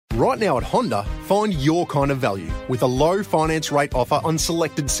Right now at Honda, find your kind of value with a low finance rate offer on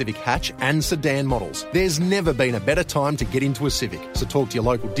selected Civic hatch and sedan models. There's never been a better time to get into a Civic, so talk to your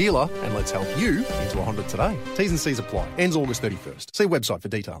local dealer and let's help you into a Honda today. T's and C's apply. Ends August 31st. See website for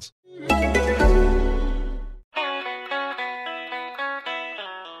details.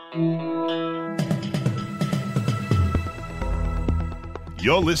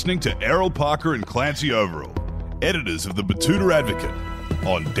 You're listening to Errol Parker and Clancy Overall, editors of the Batuta Advocate,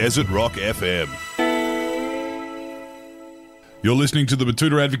 on Desert Rock FM. You're listening to the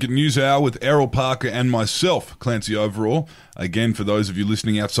Batuta Advocate News Hour with Errol Parker and myself, Clancy Overall. Again, for those of you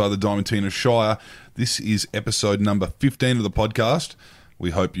listening outside the Diamantina Shire, this is episode number 15 of the podcast.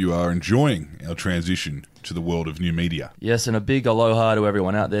 We hope you are enjoying our transition to the world of new media. Yes, and a big aloha to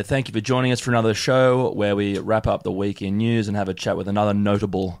everyone out there. Thank you for joining us for another show where we wrap up the week in news and have a chat with another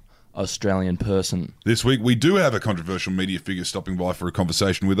notable Australian person. This week we do have a controversial media figure stopping by for a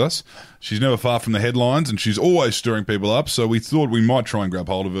conversation with us. She's never far from the headlines and she's always stirring people up, so we thought we might try and grab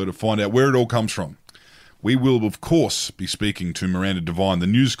hold of her to find out where it all comes from. We will, of course, be speaking to Miranda Devine, the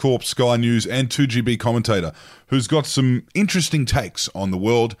News Corp, Sky News and 2GB commentator, who's got some interesting takes on the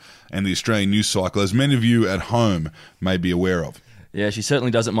world and the Australian news cycle, as many of you at home may be aware of. Yeah, she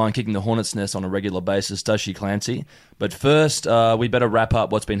certainly doesn't mind kicking the hornet's nest on a regular basis, does she, Clancy? But first, we better wrap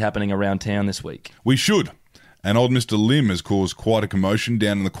up what's been happening around town this week. We should. And old Mr. Lim has caused quite a commotion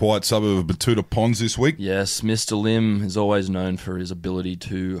down in the quiet suburb of Batuta Ponds this week. Yes, Mr. Lim is always known for his ability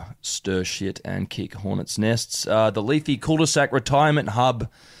to stir shit and kick hornet's nests. The leafy cul-de-sac retirement hub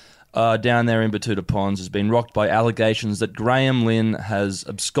down there in Batuta Ponds has been rocked by allegations that Graham Lynn has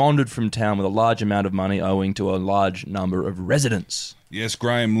absconded from town with a large amount of money owing to a large number of residents. Yes,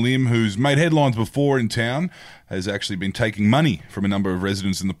 Graham Lim, who's made headlines before in town, has actually been taking money from a number of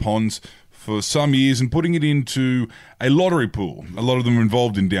residents in the ponds for some years and putting it into a lottery pool. A lot of them are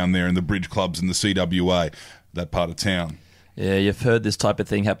involved in down there in the bridge clubs and the CWA, that part of town. Yeah, you've heard this type of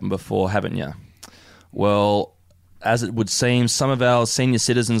thing happen before, haven't you? Well, as it would seem, some of our senior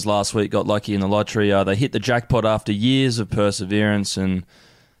citizens last week got lucky in the lottery. They hit the jackpot after years of perseverance and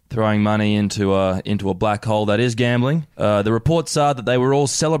throwing money into a black hole that is gambling. The reports are that they were all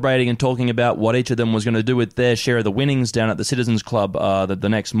celebrating and talking about what each of them was going to do with their share of the winnings down at the Citizens Club the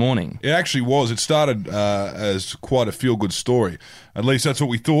next morning. It actually was. It started as quite a feel-good story. At least that's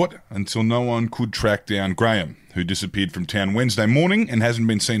what we thought, until no one could track down Graham, who disappeared from town Wednesday morning and hasn't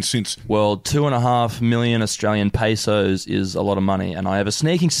been seen since. Well, 2.5 million Australian pesos is a lot of money, and I have a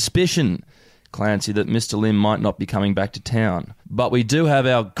sneaking suspicion, Clancy, that Mr. Lim might not be coming back to town. But we do have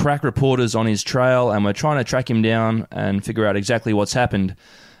our crack reporters on his trail, and we're trying to track him down and figure out exactly what's happened.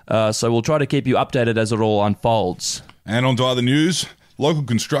 So we'll try to keep you updated as it all unfolds. And on to other news, local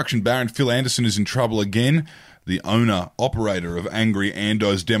construction baron Phil Anderson is in trouble again. The owner-operator of Angry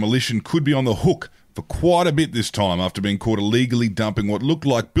Ando's demolition could be on the hook for quite a bit this time after being caught illegally dumping what looked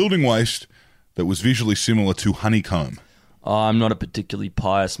like building waste that was visually similar to honeycomb. I'm not a particularly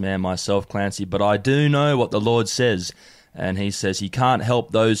pious man myself, Clancy, but I do know what the Lord says, and he says he can't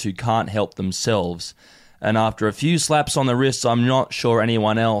help those who can't help themselves. And after a few slaps on the wrists, I'm not sure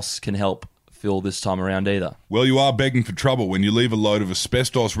anyone else can help Phil this time around either. Well, you are begging for trouble when you leave a load of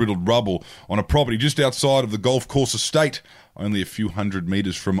asbestos-riddled rubble on a property just outside of the golf course estate, only a few hundred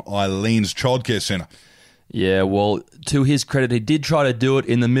metres from Eileen's childcare centre. Yeah, well, to his credit, he did try to do it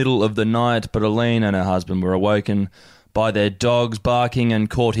in the middle of the night, but Eileen and her husband were awoken by their dogs barking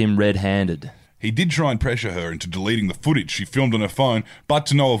and caught him red-handed. He did try and pressure her into deleting the footage she filmed on her phone, but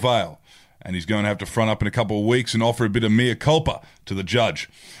to no avail. And he's going to have to front up in a couple of weeks and offer a bit of mea culpa to the judge.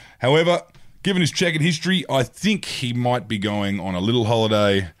 However, given his checkered history, I think he might be going on a little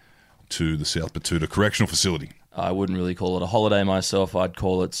holiday to the South Batuta Correctional Facility. I wouldn't really call it a holiday myself. I'd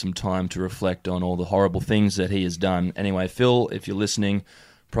call it some time to reflect on all the horrible things that he has done. Anyway, Phil, if you're listening,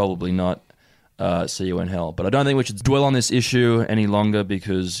 probably not. See you in hell. But I don't think we should dwell on this issue any longer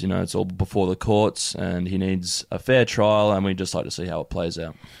because, it's all before the courts and he needs a fair trial and we'd just like to see how it plays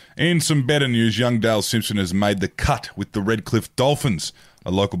out. In some better news, young Dale Simpson has made the cut with the Redcliffe Dolphins,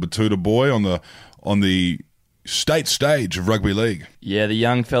 a local Batuta boy on the state stage of rugby league. Yeah, the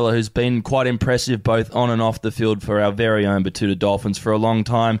young fella who's been quite impressive both on and off the field for our very own Batuta Dolphins for a long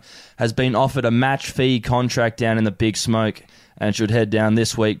time has been offered a match fee contract down in the Big Smoke and should head down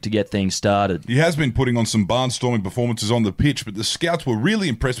this week to get things started. He has been putting on some barnstorming performances on the pitch, but the scouts were really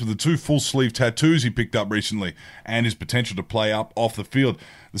impressed with the 2 full-sleeve tattoos he picked up recently and his potential to play up off the field.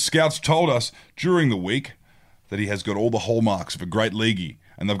 The scouts told us during the week that he has got all the hallmarks of a great leaguey,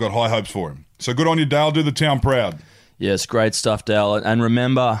 and they've got high hopes for him. So good on you, Dale. Do the town proud. Yes, great stuff, Dale. And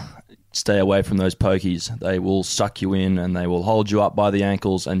remember, stay away from those pokies. They will suck you in and they will hold you up by the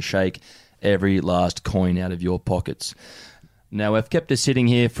ankles and shake every last coin out of your pockets. Now, we've kept her sitting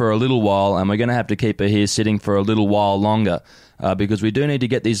here for a little while, and we're going to have to keep her here sitting for a little while longer because we do need to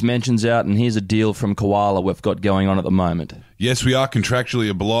get these mentions out, and here's a deal from Koala we've got going on at the moment. Yes, we are contractually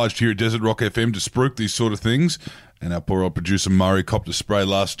obliged here at Desert Rock FM to spruik these sort of things, and our poor old producer Murray copped a spray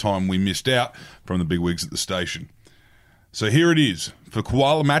last time we missed out from the bigwigs at the station. So here it is. For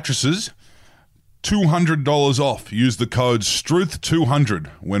Koala mattresses, $200 off. Use the code STRUTH200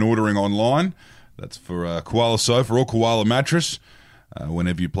 when ordering online. That's for Koala Sofa or Koala Mattress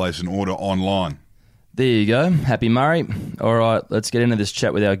whenever you place an order online. There you go. Happy Murray. All right, let's get into this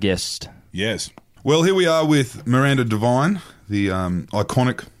chat with our guest. Yes. Well, here we are with Miranda Devine, the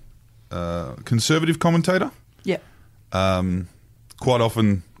iconic conservative commentator. Yep. Quite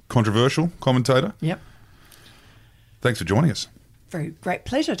often controversial commentator. Yep. Thanks for joining us. Very great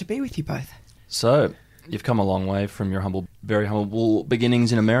pleasure to be with you both. So, you've come a long way from your very humble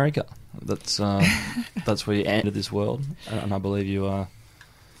beginnings in America. That's where you entered this world, and I believe you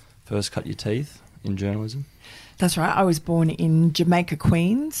first cut your teeth in journalism. That's right. I was born in Jamaica,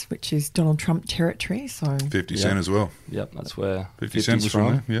 Queens, which is Donald Trump territory. So 50 Cent as well. Yep, that's where 50 Cent was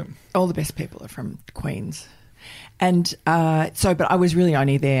from there. Yep. All the best people are from Queens. And but I was really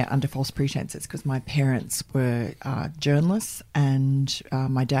only there under false pretenses because my parents were journalists and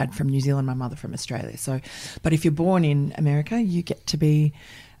my dad from New Zealand, my mother from Australia. So, but if you're born in America, you get to be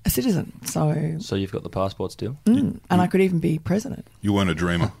a citizen. So you've got the passport still? And I could even be president. You weren't a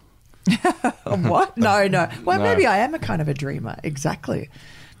dreamer. What? No. Well, No. maybe I am a kind of a dreamer. Exactly.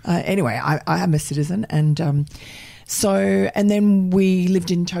 Anyway, I am a citizen and... and then we lived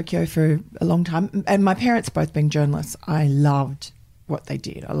in Tokyo for a long time. And my parents both being journalists, I loved what they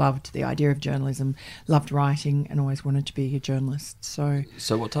did. I loved the idea of journalism, loved writing, and always wanted to be a journalist. So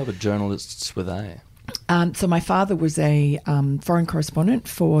what type of journalists were they? So my father was a foreign correspondent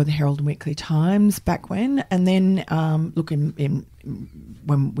for the Herald and Weekly Times back when. And then,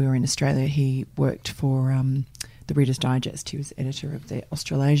 when we were in Australia, he worked for the Reader's Digest. He was editor of the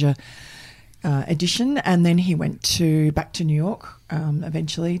Australasia edition, and then he went back to New York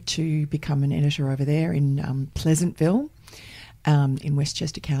eventually to become an editor over there in Pleasantville in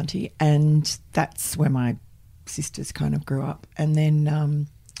Westchester County, and that's where my sisters kind of grew up. And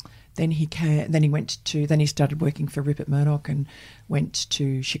then he started working for Rupert Murdoch and went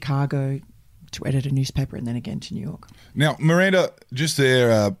to Chicago to edit a newspaper, and then again to New York. Now, Miranda, just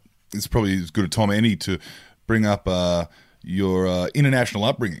there, it's probably as good a time as any to bring up your international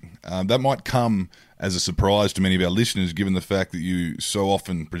upbringing. That might come as a surprise to many of our listeners, given the fact that you so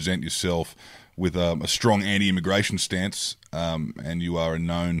often present yourself with a strong anti-immigration stance, and you are a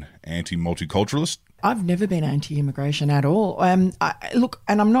known anti-multiculturalist. I've never been anti-immigration at all. And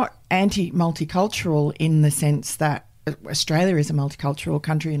I'm not anti-multicultural in the sense that Australia is a multicultural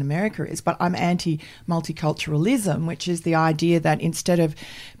country and America is, but I'm anti-multiculturalism, which is the idea that instead of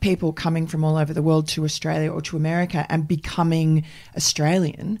people coming from all over the world to Australia or to America and becoming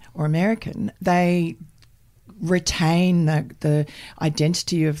Australian or American, they retain the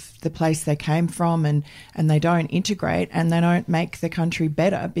identity of the place they came from and they don't integrate and they don't make the country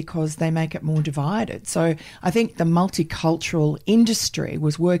better because they make it more divided. So I think the multicultural industry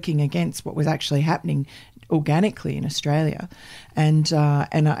was working against what was actually happening organically in Australia, and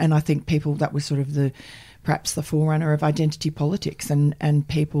I think that was sort of perhaps the forerunner of identity politics, and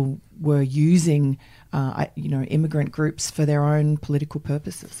people were using immigrant groups for their own political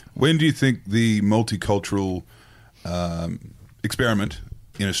purposes. When do you think the multicultural experiment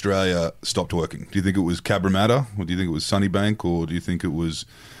in Australia stopped working? Do you think it was Cabramatta, or do you think it was Sunnybank, or do you think it was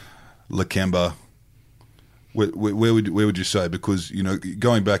Lakemba? Where would you say? Because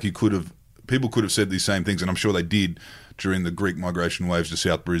going back, people could have said these same things, and I'm sure they did during the Greek migration waves to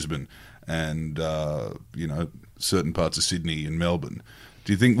South Brisbane and certain parts of Sydney and Melbourne.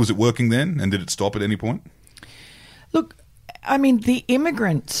 Do you think, was it working then, and did it stop at any point? Look, I mean, the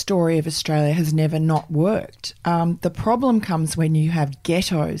immigrant story of Australia has never not worked. The problem comes when you have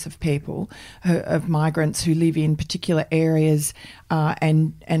ghettos of people, of migrants who live in particular areas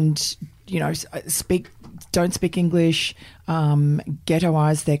and don't speak English,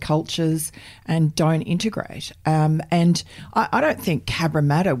 ghettoise their cultures, and don't integrate. And I don't think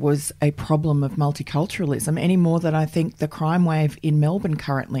Cabramatta was a problem of multiculturalism any more than I think the crime wave in Melbourne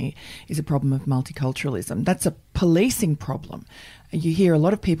currently is a problem of multiculturalism. That's a policing problem. You hear a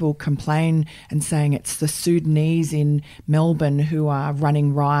lot of people complain and saying it's the Sudanese in Melbourne who are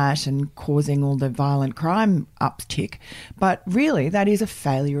running riot and causing all the violent crime uptick. But really, that is a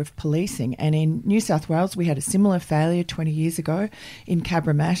failure of policing. And in New South Wales, we had a similar failure 20 years ago in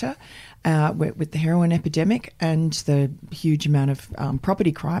Cabramatta with the heroin epidemic and the huge amount of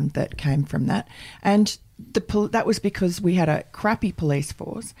property crime that came from that. And that was because we had a crappy police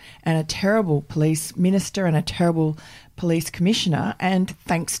force and a terrible police minister and a terrible police commissioner. And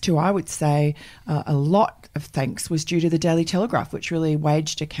thanks to, I would say, a lot of thanks was due to the Daily Telegraph, which really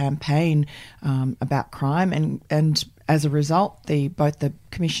waged a campaign about crime. And as a result, both the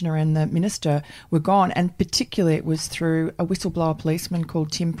commissioner and the minister were gone, and particularly it was through a whistleblower policeman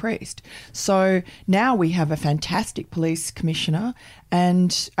called Tim Priest. So now we have a fantastic police commissioner,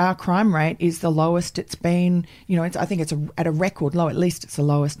 and our crime rate is the lowest it's been. I think it's at a record low. At least it's the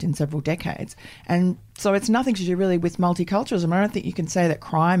lowest in several decades. And so it's nothing to do really with multiculturalism. I don't think you can say that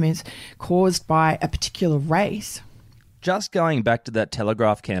crime is caused by a particular race. Just going back to that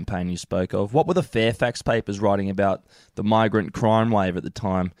Telegraph campaign you spoke of, what were the Fairfax papers writing about the migrant crime wave at the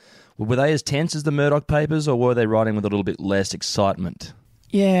time? Were they as tense as the Murdoch papers, or were they writing with a little bit less excitement?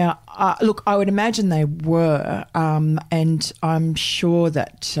 Yeah, look, I would imagine they were, and I'm sure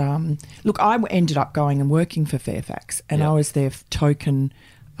that, I ended up going and working for Fairfax, and I was their token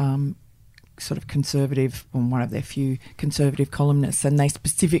sort of conservative, or one of their few conservative columnists, and they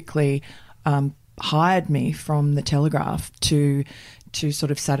specifically hired me from the Telegraph to sort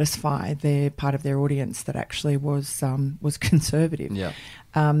of satisfy their part of their audience that actually was conservative. Yeah.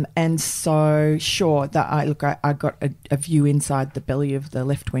 And so, sure, that I got a view inside the belly of the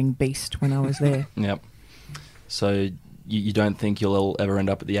left-wing beast when I was there. Yep. So you don't think you'll ever end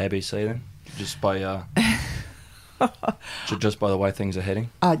up at the ABC then, just by just by the way things are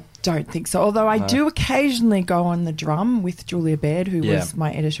heading? I don't think so. Although I do occasionally go on the drum with Julia Baird, who was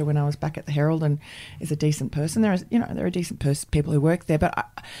my editor when I was back at the Herald, and is a decent person. There are decent people who work there, but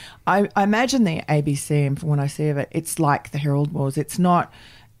I imagine the ABC, and from what I see of it, it's like the Herald was. It's not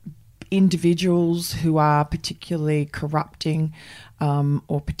individuals who are particularly corrupting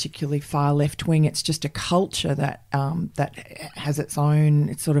or particularly far left wing. It's just a culture that has its own.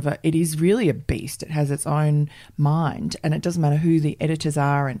 It is really a beast. It has its own mind, and it doesn't matter who the editors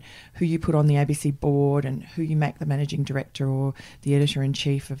are and who you put on the ABC board and who you make the managing director or the editor in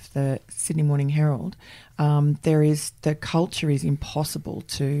chief of the Sydney Morning Herald. The culture is impossible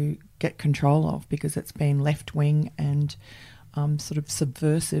to get control of because it's been left wing and sort of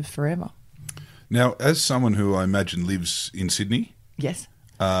subversive forever. Now, as someone who I imagine lives in Sydney, yes,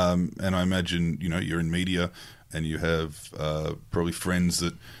 and I imagine you're in media and you have probably friends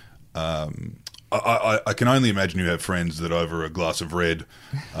that I can only imagine you have friends that over a glass of red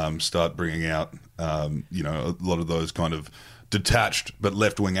start bringing out a lot of those kind of detached but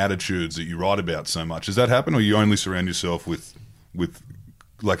left wing attitudes that you write about so much. Does that happen, or you only surround yourself with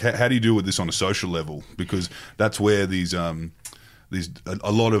like how do you deal with this on a social level? Because that's where these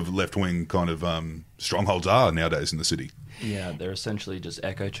a lot of left wing kind of strongholds are nowadays in the city. Yeah, they're essentially just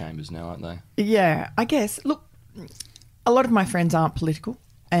echo chambers now, aren't they? Yeah, I guess. Look, a lot of my friends aren't political,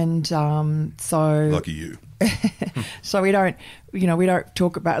 and so lucky you. So we don't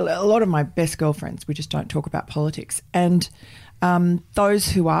talk about, a lot of my best girlfriends. We just don't talk about politics, and those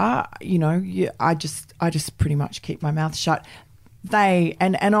who are, I just pretty much keep my mouth shut. They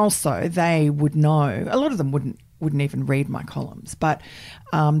and also they would know. A lot of them wouldn't even read my columns, but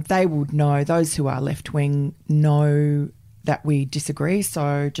they would know. Those who are left wing know that we disagree.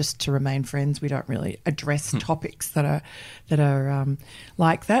 So just to remain friends, we don't really address topics that are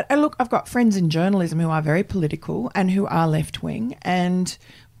like that. And look, I've got friends in journalism who are very political and who are left wing, and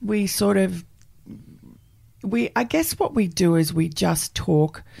I guess what we do is we just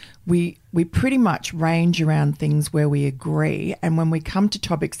talk. We pretty much range around things where we agree, and when we come to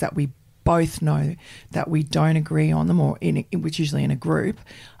topics that we both know that we don't agree on them, or which usually in a group,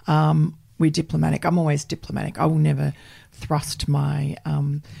 we're diplomatic. I'm always diplomatic. I will never thrust my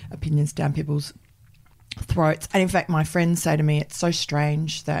opinions down people's throats. And in fact, my friends say to me, it's so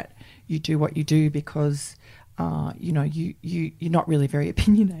strange that you do what you do because you're not really very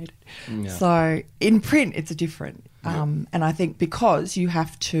opinionated. Yeah. So in print, it's different. And I think because you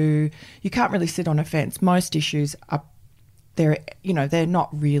can't really sit on a fence. Most issues are, they're not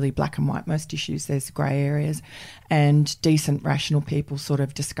really black and white. Most issues, there's grey areas, and decent, rational people sort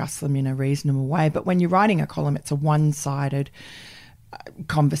of discuss them in a reasonable way. But when you're writing a column, it's a one-sided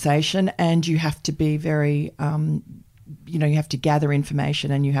conversation, and you have to be very, you have to gather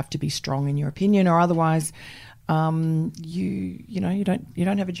information and you have to be strong in your opinion, or otherwise you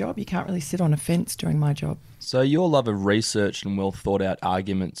don't have a job. You can't really sit on a fence doing my job. So your love of research and well thought out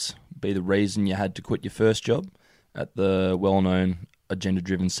arguments be the reason you had to quit your first job at the well-known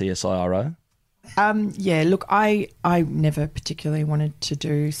agenda-driven CSIRO? Yeah, look, I never particularly wanted to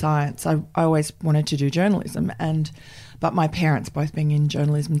do science. I always wanted to do journalism, but my parents, both being in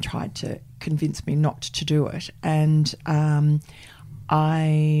journalism, tried to convince me not to do it. And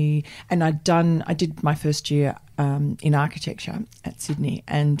I did my first year in architecture at Sydney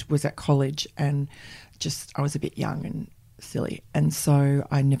and was at college, and I was a bit young and silly, and so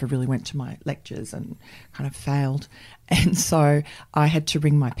I never really went to my lectures and kind of failed. And so I had to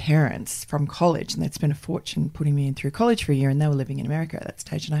ring my parents from college, and they'd spent a fortune putting me in through college for a year, and they were living in America at that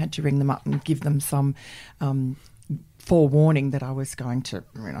stage, and I had to ring them up and give them some forewarning that I was going to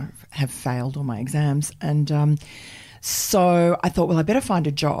have failed all my exams. And so I thought, well, I better find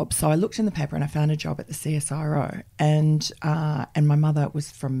a job. So I looked in the paper and I found a job at the CSIRO. And my mother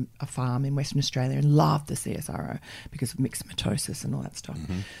was from a farm in Western Australia and loved the CSIRO because of myxomatosis and all that stuff.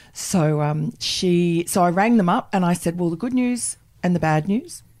 Mm-hmm. So I rang them up and I said, well, the good news and the bad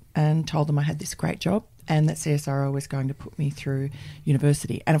news, and told them I had this great job and that CSIRO was going to put me through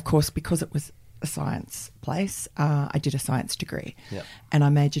university. And of course, because it was a science place, I did a science degree. Yep. And I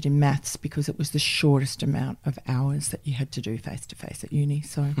majored in maths because it was the shortest amount of hours that you had to do face-to-face at uni.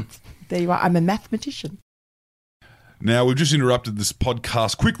 So there you are. I'm a mathematician. Now, we've just interrupted this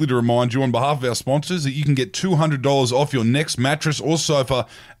podcast quickly to remind you on behalf of our sponsors that you can get $200 off your next mattress or sofa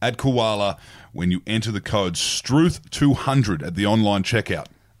at Koala when you enter the code STRUTH200 at the online checkout.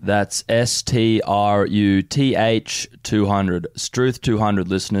 That's STRUTH 200. Struth 200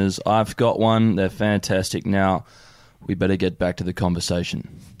 listeners. I've got one. They're fantastic. Now, we better get back to the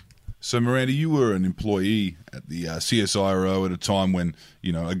conversation. So, Miranda, you were an employee at the CSIRO at a time when,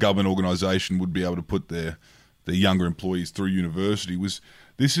 a government organisation would be able to put their younger employees through university. Was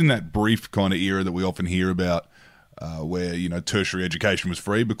this in that brief kind of era that we often hear about where, tertiary education was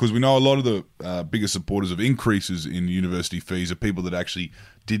free? Because we know a lot of the biggest supporters of increases in university fees are people that actually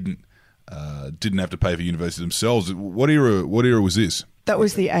didn't have to pay for university themselves. What era was this? That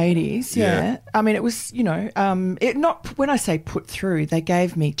was the 80s, yeah. I mean, it was, when I say put through, they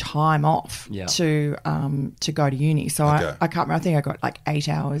gave me time off to go to uni. So I can't remember. I think I got like 8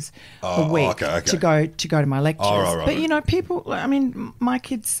 hours a week to go to my lectures. Right. But people. I mean, my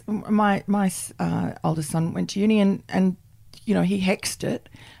kids, my oldest son went to uni, and he hexed it,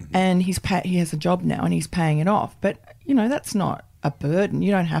 and he has a job now, and he's paying it off. But that's not a burden.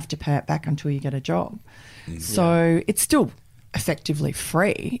 You don't have to pay it back until you get a job. Mm-hmm. So it's still effectively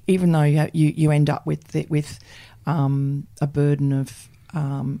free, even though you end up with a burden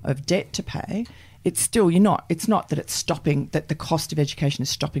of debt to pay. It's still it's not that it's stopping, that the cost of education is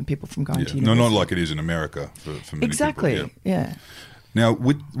stopping people from going to university. No, not like it is in America for many exactly people. Yeah. Now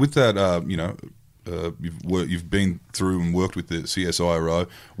with that, you've been through and worked with the CSIRO.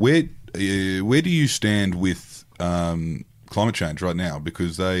 Where do you stand with climate change right now?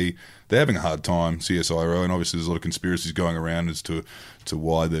 Because they're having a hard time, CSIRO, and obviously there's a lot of conspiracies going around as to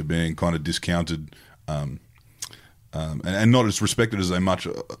why they're being kind of discounted and not as respected as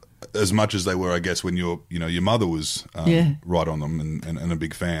much as they were, I guess, when your mother was right on them and a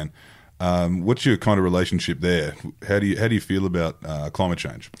big fan. What's your kind of relationship there? How do you feel about climate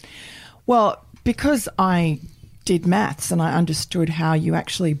change? Well, because I did maths and I understood how you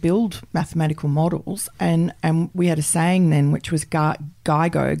actually build mathematical models, and we had a saying then which was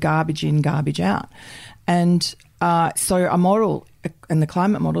GIGO, garbage in, garbage out. And so a model and the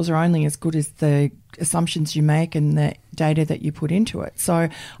climate models are only as good as the assumptions you make and the data that you put into it. So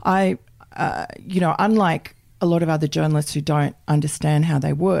I, unlike a lot of other journalists who don't understand how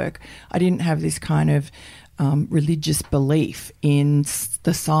they work, I didn't have this kind of religious belief in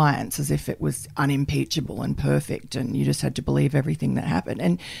the science as if it was unimpeachable and perfect and you just had to believe everything that happened.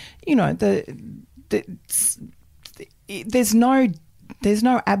 And, there's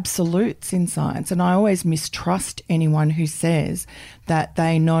no absolutes in science, and I always mistrust anyone who says that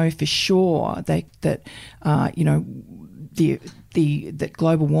they know for sure that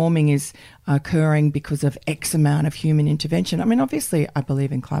global warming is occurring because of X amount of human intervention. I mean, obviously, I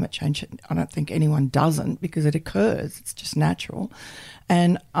believe in climate change. I don't think anyone doesn't, because it occurs. It's just natural.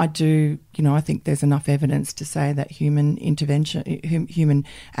 And I do, I think there's enough evidence to say that human intervention, human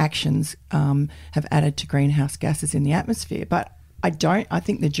actions have added to greenhouse gases in the atmosphere. But I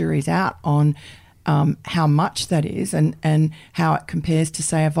think the jury's out on how much that is and how it compares to,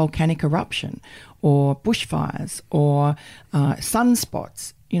 say, a volcanic eruption or bushfires or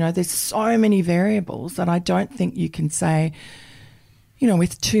sunspots. There's so many variables that I don't think you can say,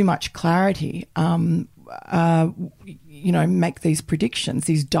 with too much clarity make these predictions,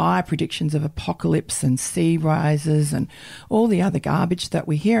 these dire predictions of apocalypse and sea rises and all the other garbage that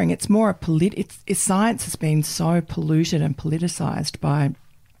we're hearing. It's more science has been so polluted and politicized by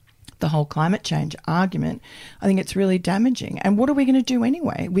the whole climate change argument. I think it's really damaging. And what are we going to do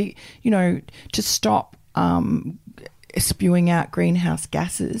anyway? To stop spewing out greenhouse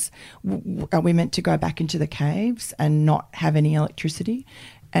gases, are we meant to go back into the caves and not have any electricity?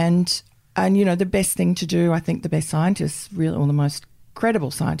 And the best thing to do, I think the best scientists, really, or the most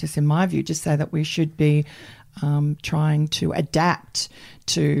credible scientists in my view, just say that we should be trying to adapt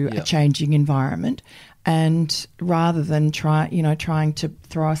to a changing environment, and rather than trying to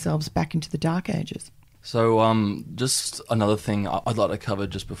throw ourselves back into the dark ages. So just another thing I'd like to cover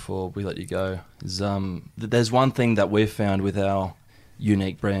just before we let you go is there's one thing that we've found with our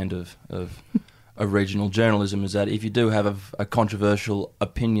unique brand of regional journalism is that if you do have a controversial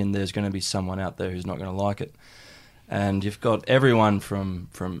opinion, there's going to be someone out there who's not going to like it. And you've got everyone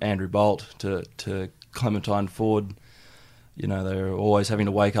from Andrew Bolt to Clementine Ford. They're always having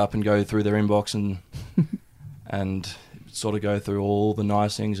to wake up and go through their inbox and sort of go through all the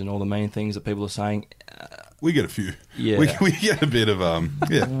nice things and all the mean things that people are saying. We get a few. Yeah. We get a bit of,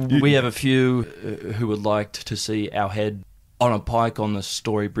 We have a few who would like to see our head on a pike on the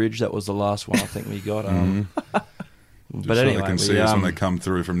Story Bridge. That was the last one I think we got. But so anyway, they can see us when they come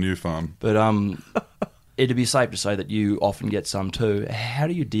through from New Farm. But it'd be safe to say that you often get some too. How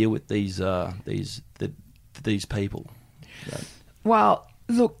do you deal with these people? Well,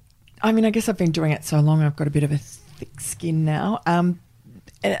 look, I mean, I guess I've been doing it so long, I've got a bit of a thick skin now.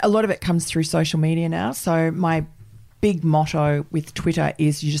 And a lot of it comes through social media now. So my big motto with Twitter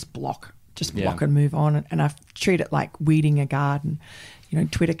is you just block and move on. And I treat it like weeding a garden.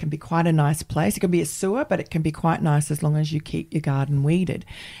 Twitter can be quite a nice place. It can be a sewer, but it can be quite nice as long as you keep your garden weeded.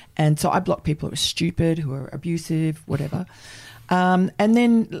 And so I block people who are stupid, who are abusive, whatever. And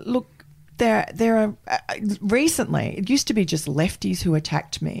then, look, there are recently, it used to be just lefties who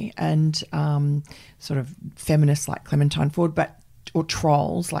attacked me and sort of feminists like Clementine Ford, or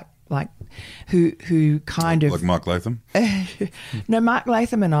trolls like who kind of... Like Mark Latham? No, Mark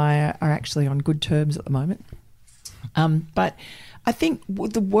Latham and I are actually on good terms at the moment. But I think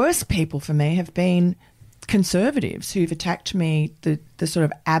the worst people for me have been conservatives who've attacked me, the sort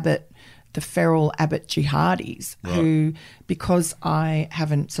of the feral Abbott jihadis, right, who, because I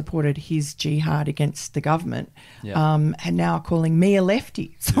haven't supported his jihad against the government, and now are calling me a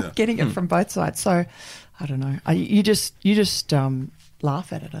lefty. So I'm getting it from both sides. So I don't know. You just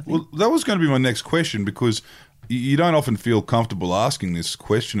laugh at it, I think. Well, that was going to be my next question, because you don't often feel comfortable asking this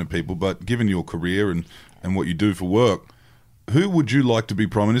question of people, but given your career and what you do for work, who would you like to be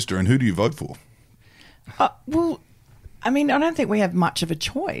Prime Minister and who do you vote for? Well, I mean, I don't think we have much of a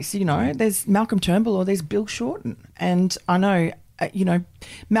choice. There's Malcolm Turnbull or there's Bill Shorten. And I know,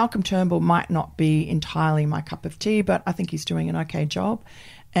 Malcolm Turnbull might not be entirely my cup of tea, but I think he's doing an okay job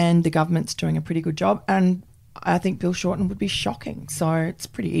and the government's doing a pretty good job. And I think Bill Shorten would be shocking. So it's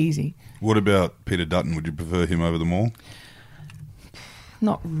pretty easy. What about Peter Dutton? Would you prefer him over them all?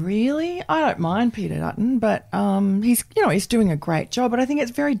 Not really. I don't mind Peter Dutton, but he's doing a great job. But I think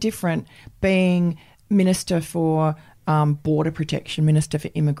it's very different being Minister for Border Protection, Minister for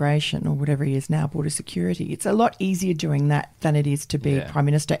Immigration, or whatever he is now, Border Security. It's a lot easier doing that than it is to be Prime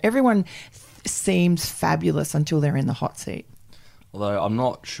Minister. Everyone seems fabulous until they're in the hot seat. Although I'm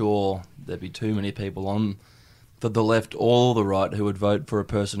not sure there'd be too many people on the left or the right who would vote for a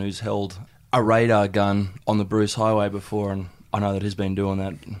person who's held a radar gun on the Bruce Highway before, and I know that he's been doing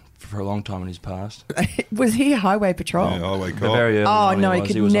that for a long time in his past. Was he a highway patrol? Yeah, highway cop. Very early oh, no, he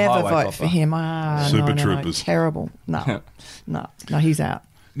could never vote for him. Super no, Troopers. Terrible. No, he's out.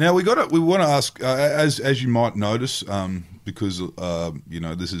 Now, we want to ask, as you might notice, because,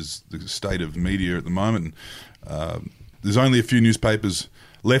 this is the state of media at the moment, there's only a few newspapers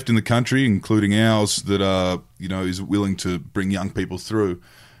left in the country, including ours, that are, is willing to bring young people through.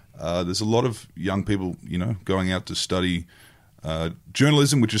 There's a lot of young people, going out to study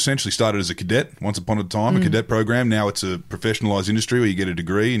journalism, which essentially started as a cadet once upon a time, a cadet program. Now it's a professionalised industry where you get a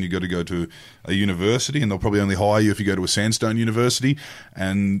degree and you've got to go to a university, and they'll probably only hire you if you go to a sandstone university,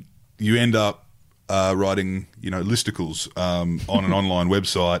 and you end up writing, listicles on an online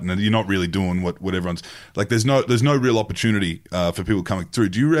website, and you're not really doing what everyone's like. There's no real opportunity for people coming through.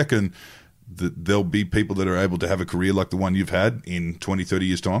 Do you reckon that there'll be people that are able to have a career like the one you've had in 20, 30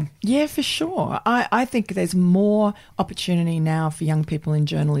 years' time? Yeah, for sure. I think there's more opportunity now for young people in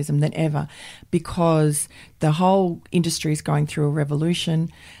journalism than ever, because the whole industry is going through a revolution,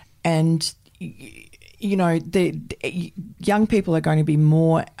 and the young people are going to be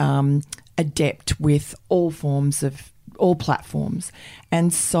more adept with all platforms,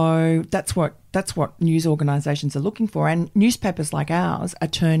 and so that's what news organisations are looking for. And newspapers like ours are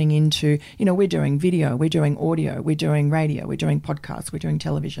turning into, we're doing video, we're doing audio, we're doing radio, we're doing podcasts, we're doing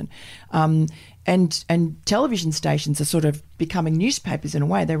television, and television stations are sort of becoming newspapers in a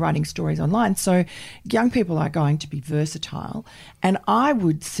way. They're writing stories online. So young people are going to be versatile, and I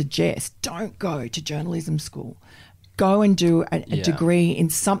would suggest don't go to journalism school. Go and do a degree in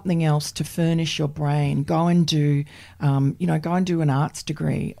something else to furnish your brain. Go and do, go and do an arts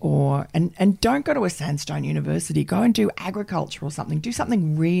degree, and don't go to a sandstone university. Go and do agriculture or something. Do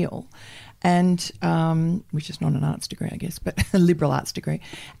something real, and which is not an arts degree, I guess, but a liberal arts degree.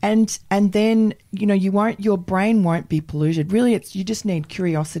 And then your brain won't be polluted. Really, you just need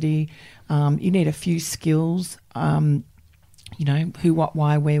curiosity. You need a few skills. Who, what,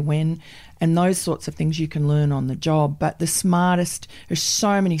 why, where, when, and those sorts of things you can learn on the job. But there's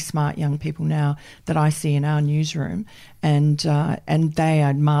so many smart young people now that I see in our newsroom, and they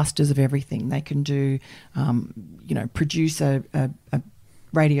are masters of everything. They can do, produce a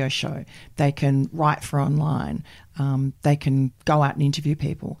radio show. They can write for online. They can go out and interview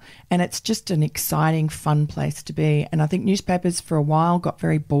people. And it's just an exciting, fun place to be. And I think newspapers for a while got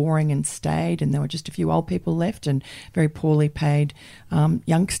very boring and stayed, and there were just a few old people left and very poorly paid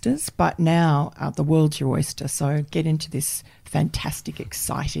youngsters. But now the world's your oyster. So get into this fantastic,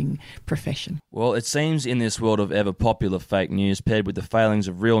 exciting profession. Well, it seems in this world of ever popular fake news paired with the failings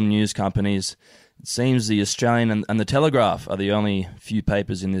of real news companies, it seems the Australian and the Telegraph are the only few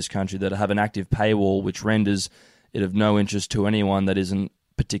papers in this country that have an active paywall, which renders it of no interest to anyone that isn't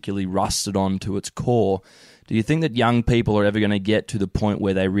particularly rusted on to its core. Do you think that young people are ever going to get to the point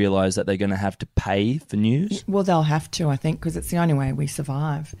where they realise that they're going to have to pay for news? Well, they'll have to, I think, because it's the only way we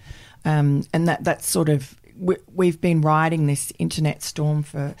survive. And that's sort of... We've been riding this internet storm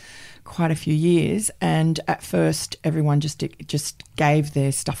for quite a few years, and at first everyone just gave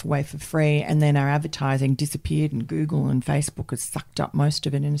their stuff away for free, and then our advertising disappeared, and Google and Facebook has sucked up most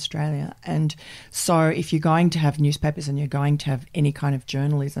of it in Australia. And so if you're going to have newspapers and you're going to have any kind of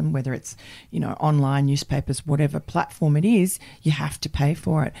journalism, whether it's online newspapers, whatever platform it is, you have to pay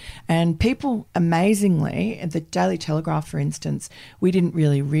for it. And people, amazingly, the Daily Telegraph, for instance, we didn't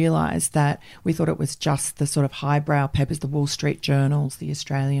really realise that. We thought it was just the sort of highbrow papers, the Wall Street Journals, the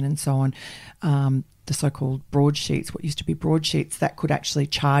Australian and so on, the so-called broadsheets, what used to be broadsheets, that could actually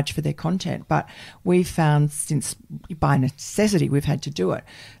charge for their content. But we've found, since by necessity we've had to do it,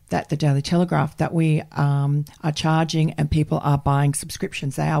 that the Daily Telegraph, that we are charging and people are buying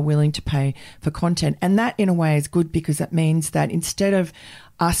subscriptions. They are willing to pay for content. And that in a way is good, because it means that instead of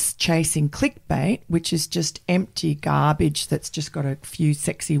us chasing clickbait, which is just empty garbage that's just got a few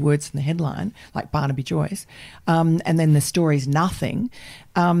sexy words in the headline, like Barnaby Joyce, and then the story's nothing,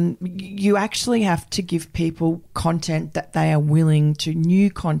 you actually have to give people content that they are willing to, new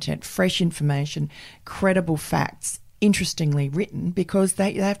content, fresh information, credible facts, interestingly written, because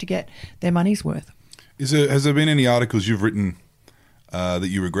they have to get their money's worth. Has there been any articles you've written that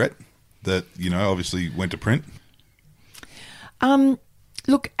you regret, that, obviously went to print?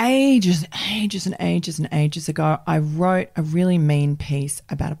 Look, ages and ages ago, I wrote a really mean piece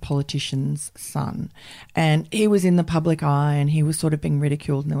about a politician's son, and he was in the public eye and he was sort of being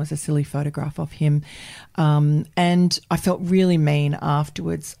ridiculed, and there was a silly photograph of him, and I felt really mean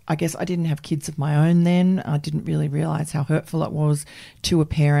afterwards. I guess I didn't have kids of my own then. I didn't really realise how hurtful it was to a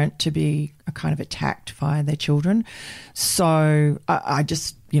parent to be kind of attacked by their children. So I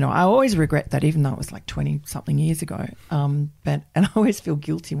just... I always regret that, even though it was like 20-something years ago. And I always feel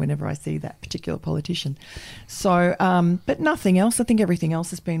guilty whenever I see that particular politician. So, but nothing else. I think everything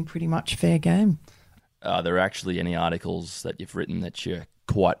else has been pretty much fair game. Are there actually any articles that you've written that you're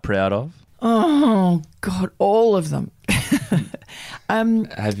quite proud of? Oh, God, all of them.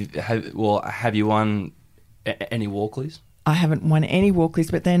 Have you won any Walkleys? I haven't won any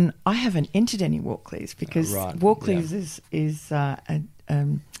Walkleys, but then I haven't entered any Walkleys, because Walkleys is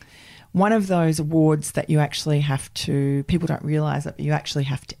one of those awards that you actually have to, people don't realise it, but you actually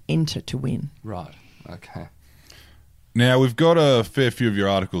have to enter to win. Right, okay. Now, we've got a fair few of your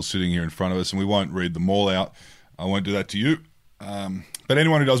articles sitting here in front of us, and we won't read them all out. I won't do that to you. But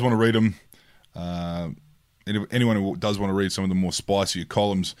anyone who does want to read them, anyone who does want to read some of the more spicier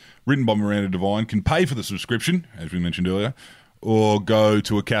columns written by Miranda Devine can pay for the subscription, as we mentioned earlier, or go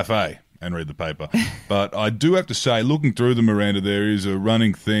to a cafe and read the paper. But I do have to say, looking through the Miranda, there is a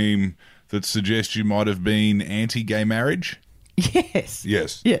running theme that suggests you might have been anti-gay marriage. Yes.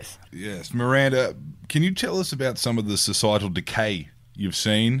 Yes. Yes. Yes. Miranda, can you tell us about some of the societal decay you've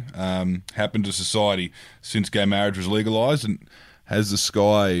seen happen to society since gay marriage was legalised, and Has the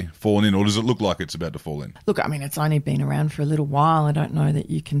sky fallen in, or does it look like it's about to fall in? Look, I mean, it's only been around for a little while. I don't know that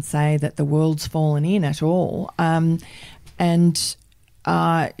you can say that the world's fallen in at all.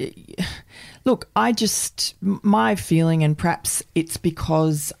 Look, my feeling, and perhaps it's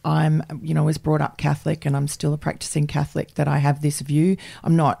because I'm, was brought up Catholic and I'm still a practicing Catholic, that I have this view.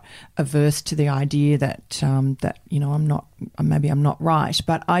 I'm not averse to the idea that I'm not right,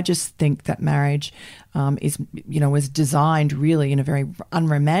 but I just think that marriage was designed really in a very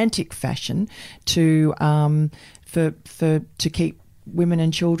unromantic fashion to keep women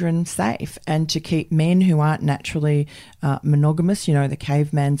and children safe, and to keep men who aren't naturally monogamous, the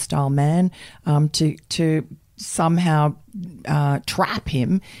caveman style man, to somehow trap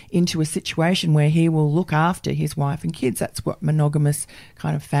him into a situation where he will look after his wife and kids. That's what monogamous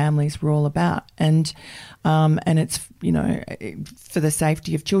kind of families were all about. And it's, for the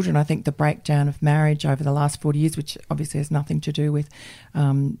safety of children. I think the breakdown of marriage over the last 40 years, which obviously has nothing to do with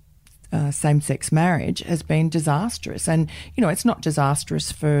same-sex marriage, has been disastrous. And, it's not disastrous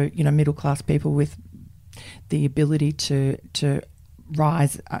for, middle-class people with the ability to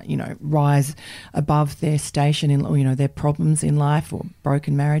rise above their station in, their problems in life, or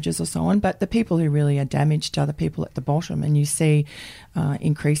broken marriages or so on. But the people who really are damaged are the people at the bottom. And you see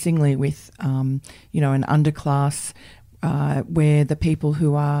increasingly with, an underclass where the people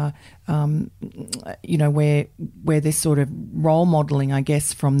who are, where this sort of role modelling, I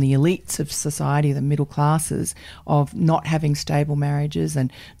guess, from the elites of society, the middle classes, of not having stable marriages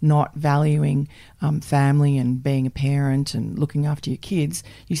and not valuing family and being a parent and looking after your kids.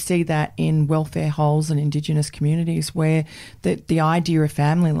 You see that in welfare holes and Indigenous communities where the idea of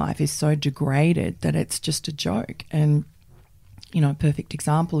family life is so degraded that it's just a joke. And, a perfect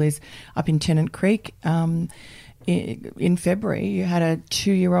example is up in Tennant Creek, in February, you had a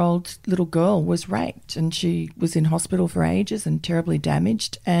 2-year-old little girl was raped, and she was in hospital for ages and terribly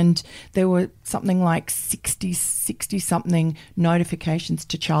damaged. And there were something like 60-something notifications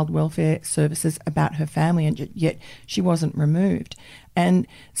to child welfare services about her family, and yet she wasn't removed. And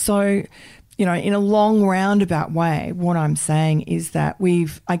so, in a long roundabout way, what I'm saying is that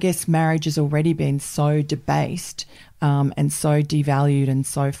I guess marriage has already been so debased and so devalued and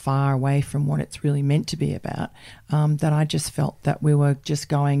so far away from what it's really meant to be about, that I just felt that we were just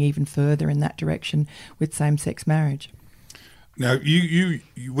going even further in that direction with same-sex marriage. Now, you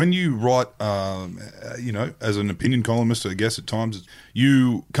when you write, as an opinion columnist, I guess at times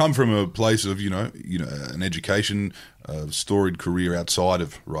you come from a place of an education, storied career outside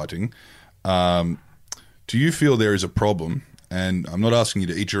of writing. Do you feel there is a problem? And I'm not asking you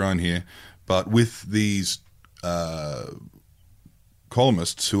to eat your own here, but with these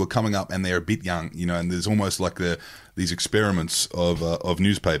columnists who are coming up and they're a bit young, and there's almost like these experiments of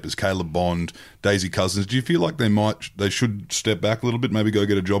newspapers, Caleb Bond, Daisy Cousins. Do you feel like they should step back a little bit, maybe go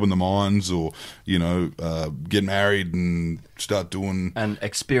get a job in the mines, or get married and start doing and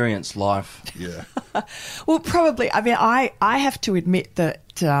experience life? Yeah. Well, probably. I mean, I have to admit that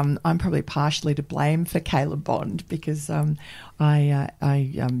I'm probably partially to blame for Caleb Bond, because I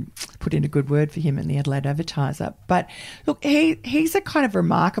put in a good word for him in the Adelaide Advertiser. But look, he's a kind of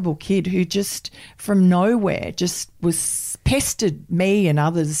remarkable kid who just from nowhere just was pestered me and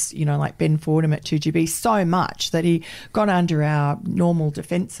others, like Ben Fordham at 2GB, so much that he got under our normal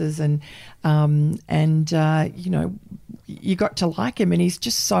defences, and you got to like him, and he's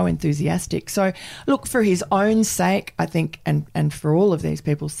just so enthusiastic. So look, for his own sake, I think, and for all of these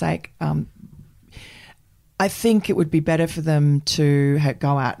people's sake, I think it would be better for them to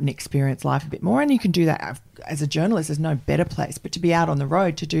go out and experience life a bit more. And you can do that as a journalist. There's no better place, but to be out on the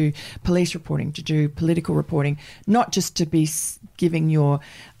road, to do police reporting, to do political reporting, not just to be giving your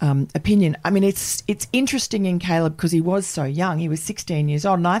opinion. I mean, it's interesting in Caleb because he was so young. He was 16 years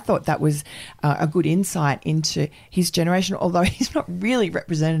old, and I thought that was a good insight into his generation, although he's not really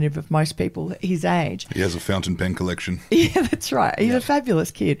representative of most people his age. He has a fountain pen collection. Yeah, that's right. He's a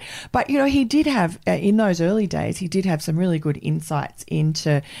fabulous kid. But, he did have, in those early days, he did have some really good insights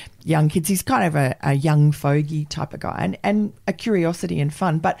into young kids. He's kind of a young fogey type of guy, and a curiosity and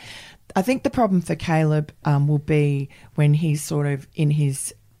fun. But I think the problem for Caleb will be when he's sort of in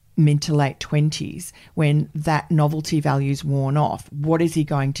his mid to late 20s, when that novelty value's worn off. What is he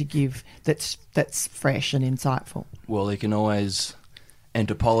going to give that's fresh and insightful? Well, he can always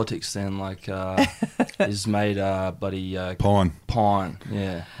enter politics then, like is made bloody Pine,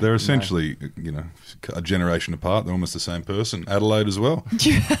 yeah. They're essentially, a generation apart. They're almost the same person. Adelaide as well.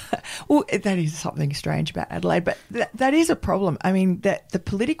 Well, that is something strange about Adelaide, but that is a problem. I mean, that the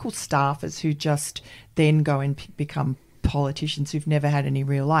political staffers who just then go and become politicians who've never had any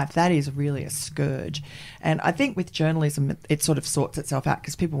real life. That is really a scourge. And I think with journalism, it sort of sorts itself out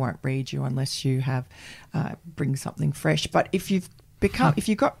because people won't read you unless you have bring something fresh. But if you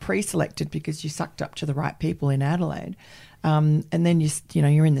got pre-selected because you sucked up to the right people in Adelaide, and then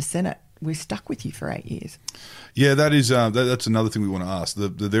you're in the Senate, we're stuck with you for 8 years. Yeah, that is that's another thing we want to ask.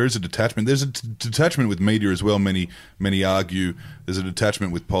 There is a detachment. There's a detachment with media as well. Many argue there's a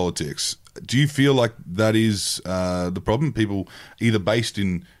detachment with politics. Do you feel like that is the problem? People either based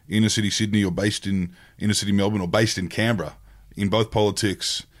in inner city Sydney or based in inner city Melbourne or based in Canberra, in both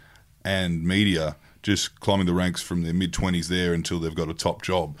politics and media, just climbing the ranks from their mid-20s there until they've got a top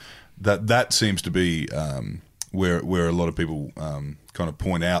job. That seems to be where a lot of people kind of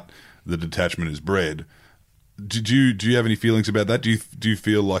point out the detachment is bred. Do you have any feelings about that? Do you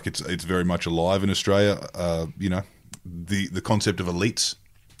feel like it's very much alive in Australia? The concept of elites.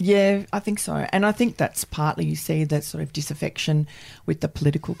 Yeah, I think so. And I think that's partly you see that sort of disaffection with the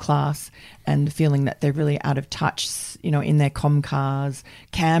political class and the feeling that they're really out of touch, in their cars.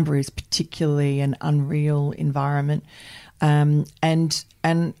 Canberra is particularly an unreal environment.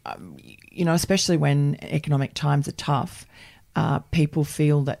 Especially when economic times are tough, people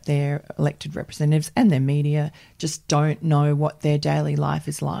feel that their elected representatives and their media just don't know what their daily life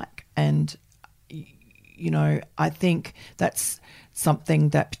is like. And, I think that's something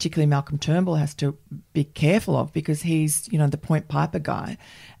that particularly Malcolm Turnbull has to be careful of because he's, the Point Piper guy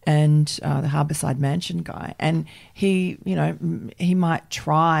and the Harbourside Mansion guy. And he might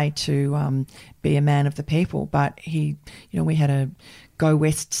try to be a man of the people, but we had a Go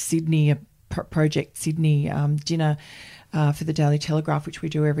West Sydney, Project Sydney dinner for the Daily Telegraph, which we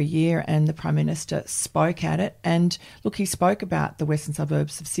do every year, and the Prime Minister spoke at it. And look, he spoke about the western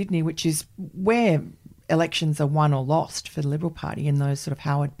suburbs of Sydney, which is where elections are won or lost for the Liberal Party in those sort of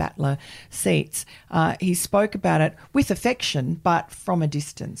Howard Battler seats. He spoke about it with affection, but from a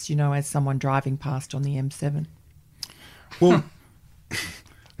distance, as someone driving past on the M7. Well,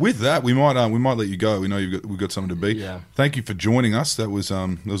 with that, we might let you go. We know we've got something to be. Yeah. Thank you for joining us. That was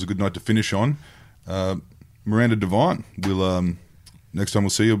a good night to finish on. Miranda Devine. We'll next time we'll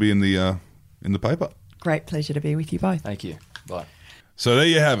see you'll be in the paper. Great pleasure to be with you both. Thank you. Bye. So there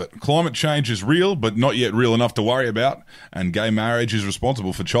you have it. Climate change is real, but not yet real enough to worry about, and gay marriage is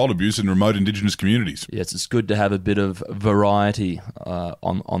responsible for child abuse in remote Indigenous communities. Yes, it's good to have a bit of variety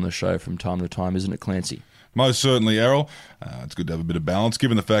on the show from time to time, isn't it, Clancy? Most certainly, Errol. It's good to have a bit of balance,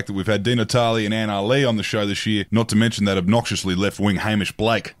 given the fact that we've had Dina Tali and Anna Lee on the show this year, not to mention that obnoxiously left-wing Hamish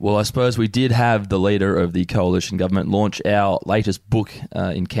Blake. Well, I suppose we did have the leader of the coalition government launch our latest book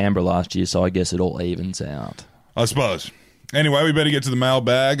in Canberra last year, so I guess it all evens out. I suppose. Anyway, we better get to the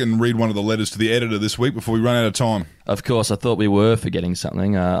mailbag and read one of the letters to the editor this week before we run out of time. Of course, I thought we were forgetting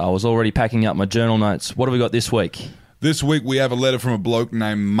something. I was already packing up my journal notes. What have we got this week? This week we have a letter from a bloke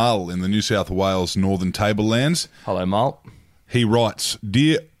named Mull in the New South Wales Northern Tablelands. Hello, Mull. He writes,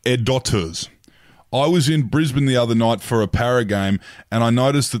 Dear Editors, I was in Brisbane the other night for a para game and I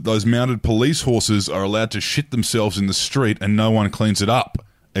noticed that those mounted police horses are allowed to shit themselves in the street and no one cleans it up!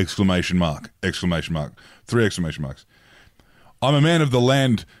 Exclamation mark. Exclamation mark. 3 exclamation marks. I'm a man of the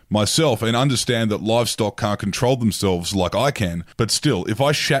land myself and understand that livestock can't control themselves like I can, but still, if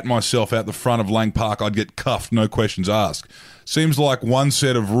I shat myself out the front of Lang Park, I'd get cuffed, no questions asked. Seems like one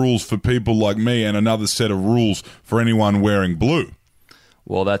set of rules for people like me and another set of rules for anyone wearing blue.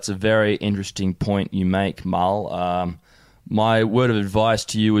 Well, that's a very interesting point you make, Mull. My word of advice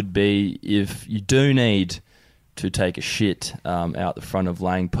to you would be if you do need to take a shit out the front of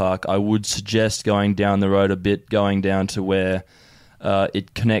Lang Park, I would suggest going down the road a bit, going down to where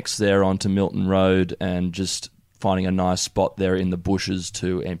it connects there onto Milton Road and just finding a nice spot there in the bushes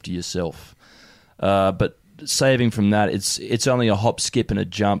to empty yourself. But saving from that, it's only a hop, skip and a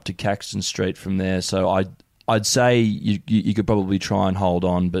jump to Caxton Street from there, so I'd say you could probably try and hold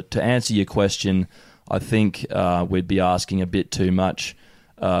on. But to answer your question, I think we'd be asking a bit too much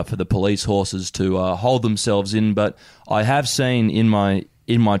for the police horses to hold themselves in, but I have seen in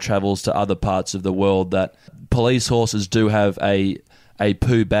my travels to other parts of the world that police horses do have a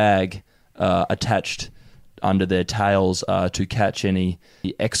poo bag attached under their tails to catch any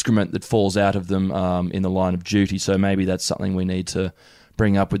excrement that falls out of them in the line of duty. So maybe that's something we need to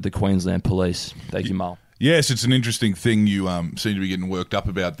bring up with the Queensland Police. Thank you, Mull. Yes, it's an interesting thing you seem to be getting worked up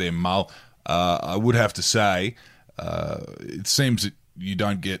about there, Mull. I would have to say it seems that you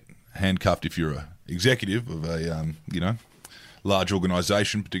don't get handcuffed if you're an executive of a, large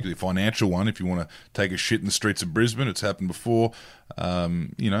organisation, particularly a financial one. If you want to take a shit in the streets of Brisbane, it's happened before.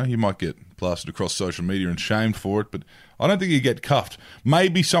 You might get plastered across social media and shamed for it, but I don't think you get cuffed.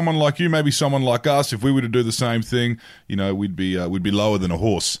 Maybe someone like you, maybe someone like us, if we were to do the same thing, we'd be lower than a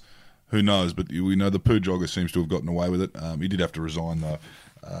horse. Who knows? But we know the poo jogger seems to have gotten away with it. He did have to resign,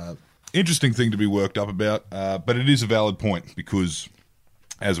 though. Interesting thing to be worked up about, but it is a valid point because,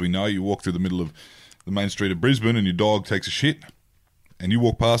 as we know, you walk through the middle of the main street of Brisbane and your dog takes a shit, and you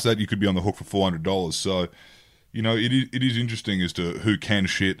walk past that, you could be on the hook for $400. So, it is interesting as to who can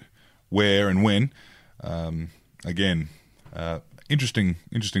shit, where, and when.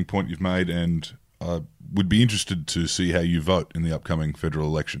 Interesting point you've made, and I would be interested to see how you vote in the upcoming federal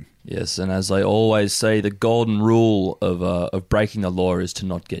election. Yes, and as I always say, the golden rule of breaking the law is to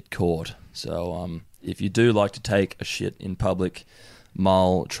not get caught. So if you do like to take a shit in public,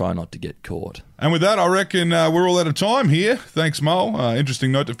 Mull, try not to get caught. And with that, I reckon we're all out of time here. Thanks, Mull.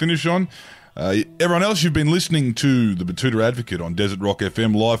 Interesting note to finish on. Everyone else, you've been listening to the Batuta Advocate on Desert Rock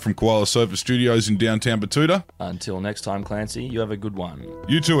FM, live from Koala Sofa Studios in downtown Batuta. Until next time, Clancy, you have a good one.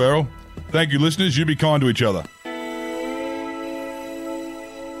 You too, Errol. Thank you, listeners. You be kind to each other.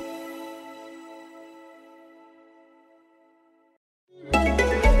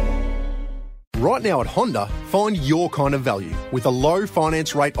 Right now at Honda, find your kind of value with a low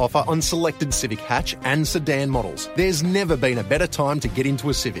finance rate offer on selected Civic hatch and sedan models. There's never been a better time to get into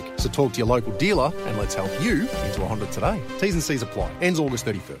a Civic, so talk to your local dealer and let's help you into a Honda today. T's and C's apply. Ends August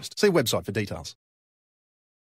 31st. See website for details.